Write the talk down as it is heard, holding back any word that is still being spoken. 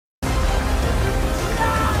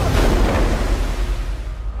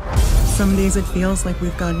Some days it feels like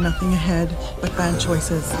we've got nothing ahead but bad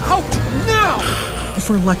choices. Out now!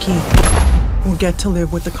 If we're lucky, we'll get to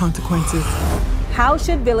live with the consequences. How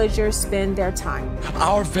should villagers spend their time?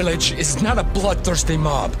 Our village is not a bloodthirsty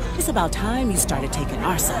mob. It's about time you started taking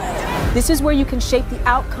our side. This is where you can shape the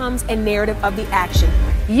outcomes and narrative of the action.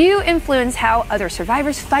 You influence how other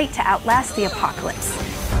survivors fight to outlast the apocalypse.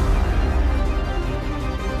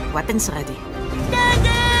 Weapons ready.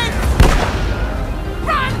 Run!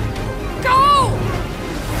 Go!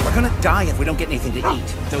 We're gonna die if we don't get anything to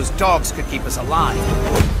eat. Those dogs could keep us alive.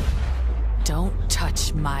 Don't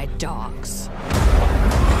touch my dogs.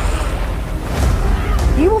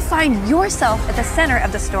 You will find yourself at the center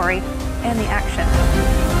of the story and the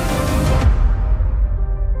action.